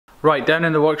Right, down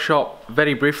in the workshop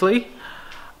very briefly,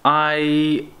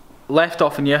 I left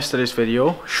off in yesterday's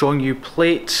video showing you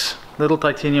plates, little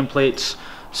titanium plates,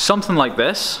 something like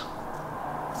this.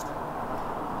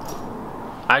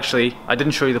 Actually, I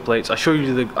didn't show you the plates, I showed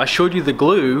you the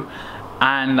glue,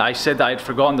 and I said that I'd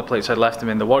forgotten the plates, I'd left them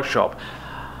in the workshop.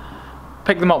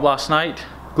 Picked them up last night,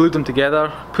 glued them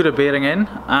together, put a bearing in,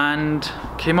 and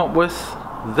came up with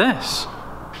this.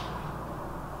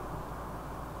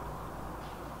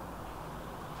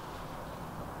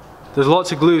 There's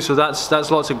lots of glue, so that's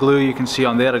lots of glue you can see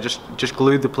on there. I just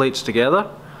glued the plates together.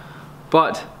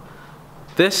 But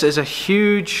this is a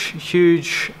huge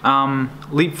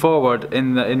leap forward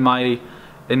in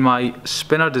my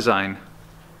spinner design.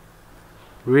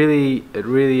 It really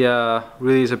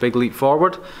is a big leap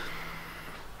forward.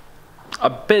 A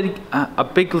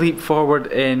big leap forward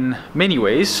in many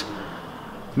ways.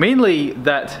 Mainly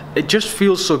that it just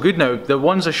feels so good now. The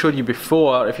ones I showed you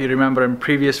before, if you remember in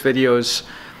previous videos,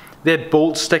 they had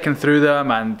bolts sticking through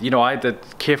them, and you know, I had to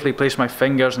carefully place my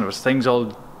fingers and there was things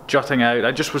all jutting out.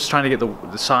 I just was trying to get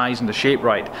the size and the shape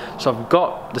right. So I've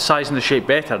got the size and the shape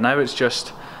better. Now it's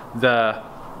just the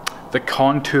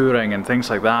contouring and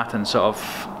things like that, and sort of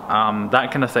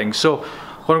that kind of thing. So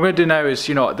what I'm going to do now is,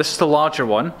 you know, this is the larger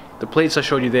one. The plates I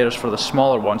showed you there is for the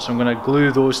smaller one, so I'm going to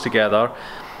glue those together,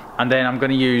 and then I'm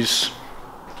going to use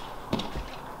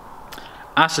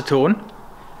acetone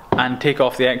and take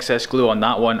off the excess glue on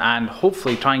that one, and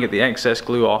hopefully try and get the excess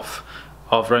glue off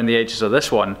around the edges of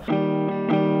this one.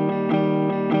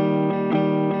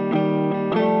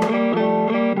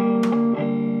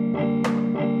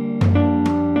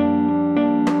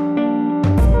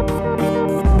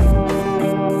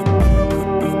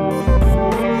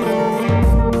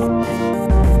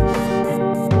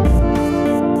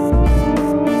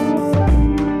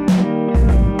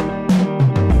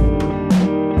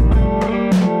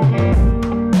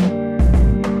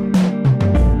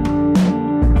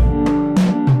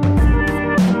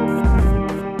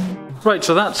 Right,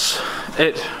 so that's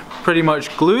it pretty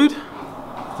much glued.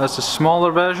 That's the smaller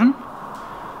version.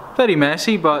 Very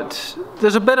messy, but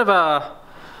there's a bit of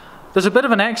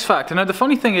an X factor. Now the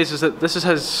funny thing is that this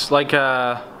has like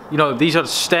you know, these are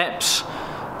steps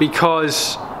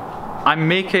because I'm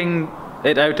making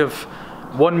it out of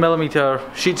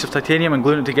 1mm sheets of titanium and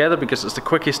gluing it together because it's the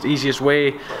quickest, easiest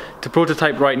way to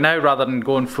prototype right now rather than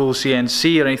going full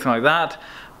CNC or anything like that.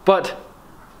 But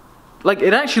like,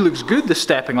 it actually looks good, the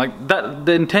stepping, like that.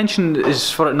 The intention is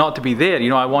for it not to be there,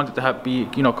 you know. I want it to be,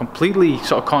 you know, completely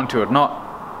sort of contoured,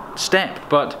 not stepped,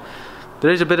 but there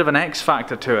is a bit of an X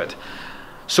factor to it.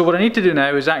 So what I need to do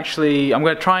now is actually, I'm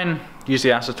going to try and use the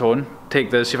acetone, see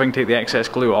if I can take the excess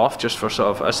glue off, just for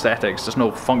sort of aesthetics. There's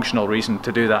no functional reason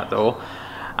to do that though.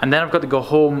 And then I've got to go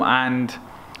home and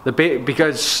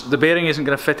because the bearing isn't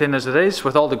going to fit in as it is,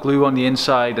 with all the glue on the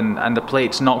inside and the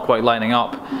plates not quite lining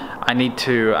up, I need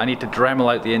to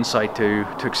Dremel out the inside to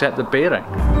accept the bearing.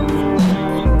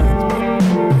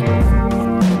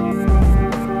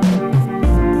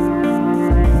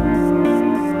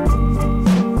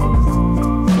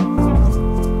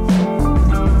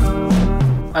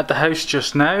 At the house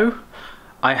just now,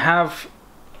 I have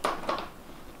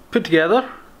put together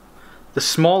the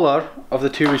smaller of the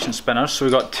two recent spinners, so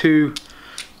we've got two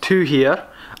here.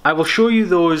 I will show you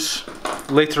those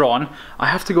later on. I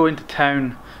have to go into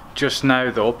town just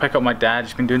now though, pick up my dad.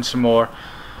 He's been doing some more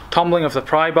tumbling of the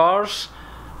pry bars.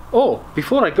 Oh,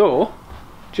 before I go,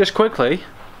 just quickly,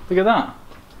 look at that.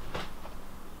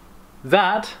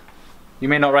 That, you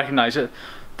may not recognise it,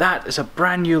 that is a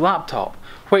brand new laptop,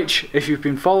 which, if you've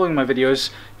been following my videos,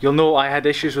 you'll know I had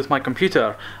issues with my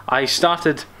computer. I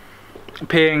started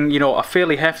paying, you know, a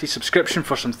fairly hefty subscription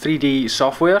for some 3D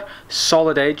software,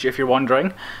 Solid Edge if you're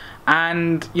wondering,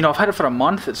 and you know, I've had it for a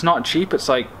month. It's not cheap, it's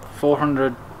like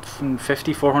 400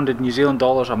 New Zealand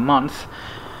dollars a month,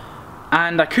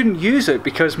 and I couldn't use it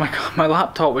because my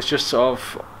laptop was just sort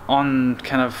of on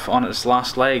its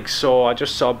last legs. So I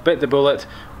just sort of bit the bullet,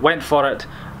 went for it,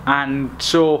 and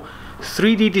so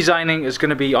 3D designing is going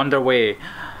to be underway.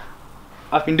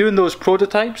 I've been doing those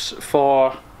prototypes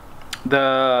for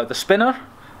the spinner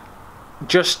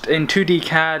just in 2D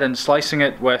CAD and slicing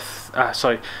it with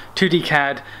 2D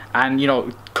CAD, and you know,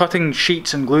 cutting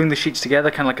sheets and gluing the sheets together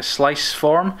kind of like a slice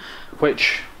form,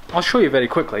 which I'll show you very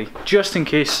quickly just in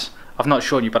case I've not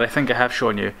shown you, but I think I have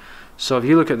shown you. So if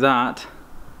you look at that,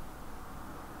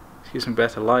 let's get some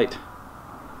better light,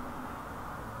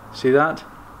 see that?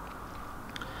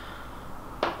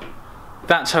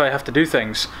 That's how I have to do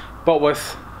things, but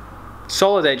with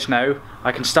Solid Edge now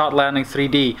I can start learning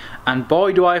 3D, and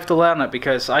boy do I have to learn it,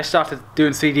 because I started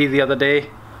doing 3D the other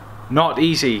day. Not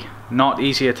easy, not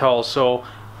easy at all. So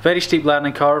very steep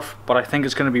learning curve, but I think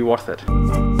it's going to be worth it.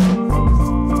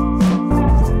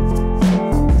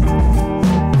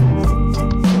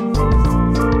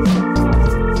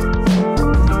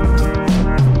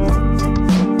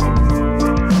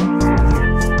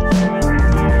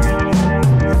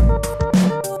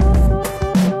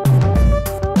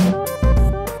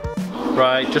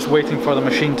 Right, just waiting for the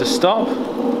machine to stop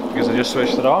because I just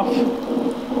switched it off.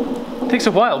 It takes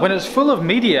a while. When it's full of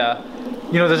media,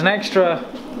 you know, there's an extra,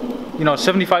 you know,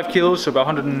 75 kilos, so about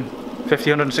 150,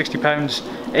 160 pounds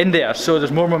in there, so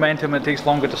there's more momentum and it takes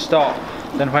longer to stop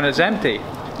than when it's empty.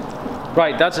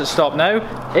 Right, that's it stopped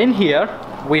now. In here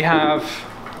we have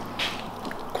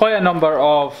quite a number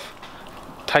of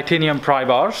titanium pry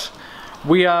bars.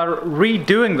 We are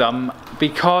redoing them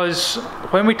because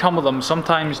when we tumble them,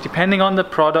 sometimes depending on the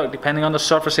product, depending on the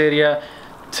surface area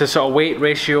to sort of weight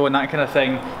ratio and that kind of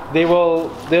thing,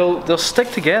 they'll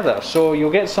stick together. So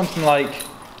you'll get something like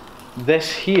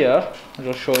this here,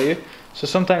 I'll show you. So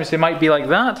sometimes they might be like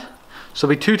that, so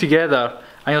they'll be two together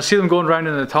and you'll see them going around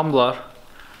in the tumbler,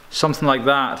 something like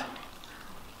that,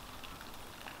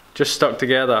 just stuck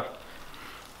together.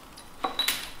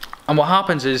 And what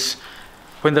happens is,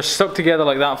 when they're stuck together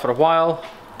like that for a while,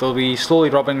 they'll be slowly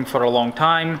rubbing for a long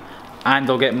time and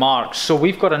they'll get marks. So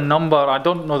we've got a number, I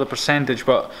don't know the percentage,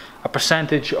 but a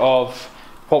percentage of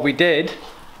what we did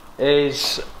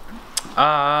is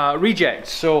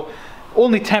rejects. So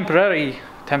only temporarily,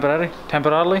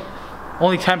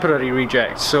 only temporary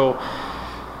rejects. So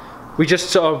we just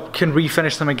sort of can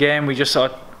refinish them again. We just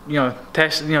sort of, you know,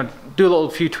 test, you know, do a little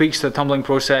few tweaks to the tumbling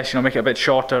process, you know, make it a bit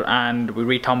shorter, and we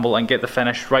retumble and get the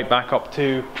finish right back up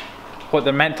to what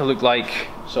they're meant to look like,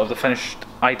 sort of the finished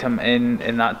item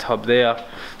in that tub there.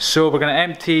 So we're going to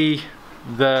empty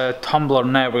the tumbler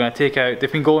now. We're going to take out,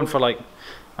 they've been going for like,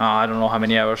 I don't know how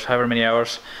many hours, however many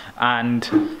hours, and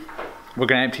we're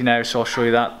going to empty now, so I'll show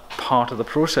you that part of the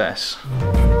process.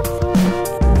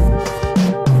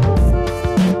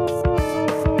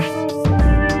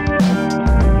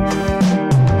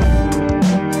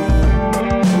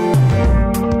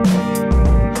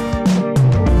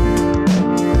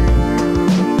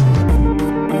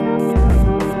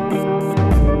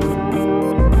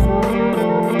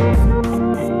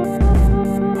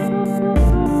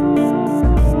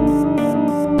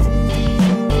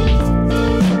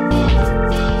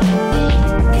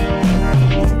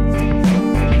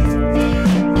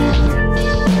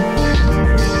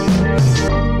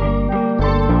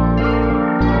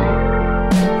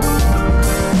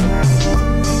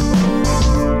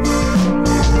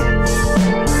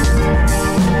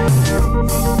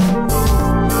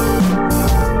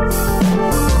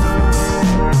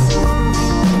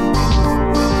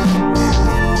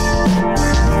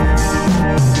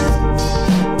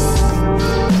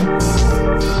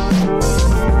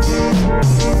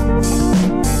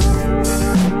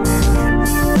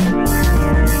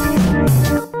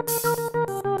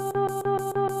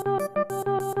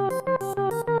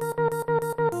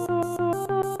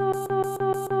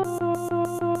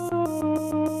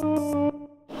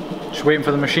 Just waiting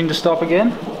for the machine to stop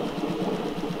again,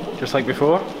 just like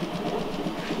before.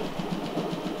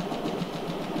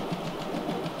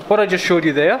 What I just showed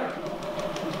you there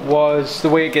was the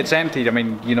way it gets emptied. I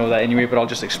mean, you know that anyway, but I'll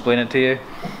just explain it to you.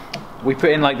 We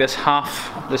put in like this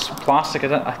this plastic,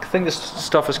 I think this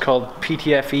stuff is called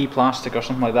PTFE plastic or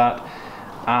something like that.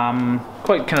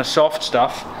 Quite kind of soft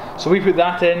stuff. So we put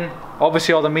that in,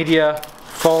 obviously all the media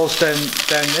falls down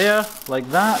there, like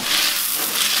that.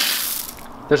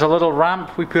 There's a little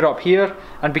ramp we put up here,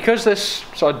 and because this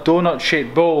sort of donut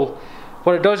shaped bowl,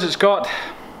 what it does, it's got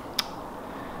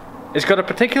a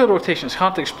particular rotation. It's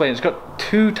hard to explain. It's got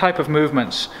two type of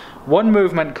movements. One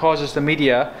movement causes the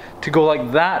media to go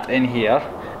like that in here,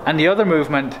 and the other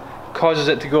movement causes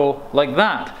it to go like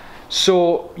that.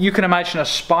 So you can imagine a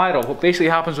spiral. What basically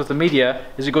happens with the media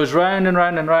is it goes round and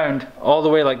round and round, all the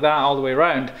way like that, all the way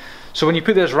around. So when you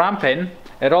put this ramp in,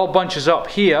 it all bunches up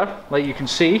here, like you can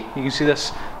see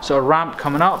this sort of ramp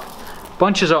coming up,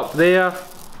 bunches up there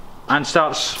and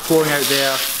starts flowing out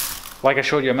there like I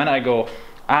showed you a minute ago.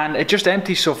 And it just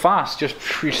empties so fast. Just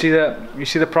you see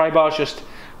the pry bars just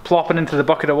plopping into the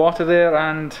bucket of water there,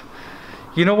 and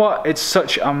you know what? It's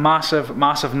such a massive,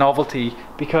 massive novelty,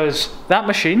 because that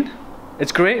machine,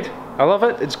 it's great. I love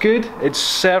it. It's good. It's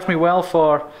served me well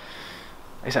for,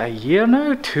 is it a year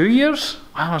now? 2 years?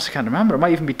 I honestly can't remember. It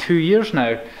might even be 2 years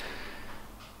now.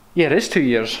 Yeah, it is 2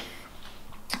 years.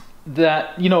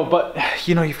 That, you know, but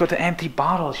you know, you've got to empty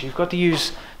barrels. You've got to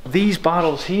use these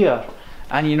barrels here,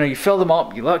 and you know, you fill them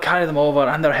up, you carry them over,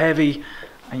 and they're heavy,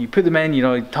 and you put them in. You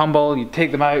know, you tumble, you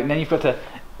take them out, and then you've got to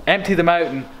empty them out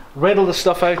and riddle the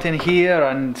stuff out in here,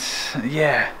 and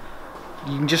yeah,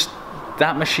 you can just,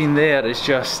 that machine there is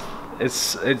just,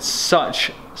 it's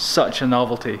such a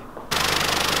novelty.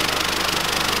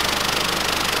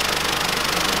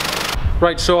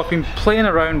 Right, so I've been playing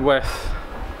around with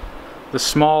the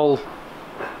small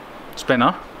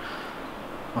spinner.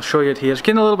 I'll show you it here. It's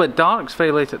getting a little bit dark, it's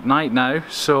very late at night now,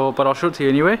 so, but I'll show it to you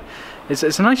anyway.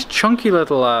 It's a nice chunky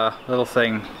little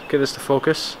thing. Get this to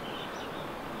focus.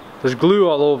 There's glue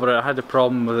all over it. I had a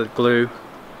problem with the glue,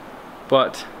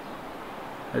 but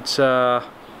it's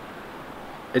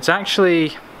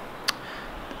actually,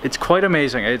 it's quite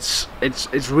amazing. It's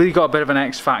really got a bit of an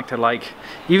X factor. Like,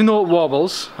 even though it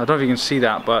wobbles, I don't know if you can see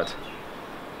that, but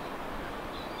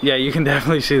yeah, you can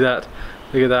definitely see that.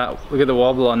 Look at that. Look at the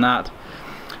wobble on that.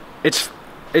 It's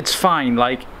fine.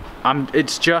 Like,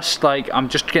 it's just like, I'm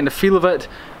just getting the feel of it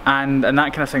and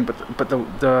that kind of thing. But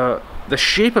the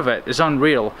shape of it is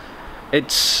unreal.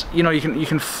 It's, you know, you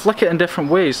can flick it in different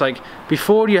ways. Like,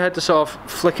 before you had to sort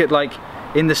of flick it like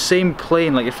in the same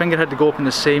plane, like your finger had to go up in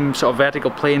the same sort of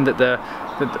vertical plane that the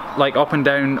like up and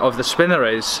down of the spinner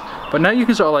is. But now you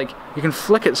can sort of like, you can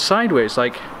flick it sideways.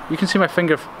 Like, you can see my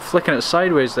finger flicking it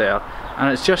sideways there,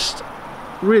 and it's just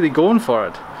really going for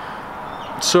it.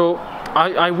 So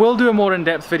I will do a more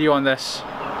in-depth video on this,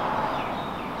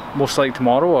 most likely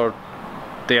tomorrow or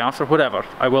day after, whatever.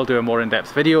 I will do a more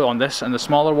in-depth video on this and the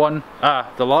smaller one,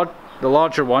 the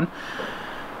larger one.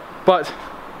 But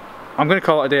I'm going to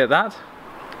call it a day at that.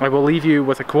 I will leave you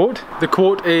with a quote. The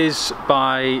quote is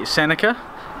by Seneca,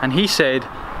 and he said,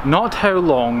 "Not how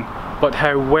long, but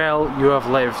how well you have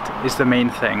lived is the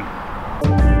main thing."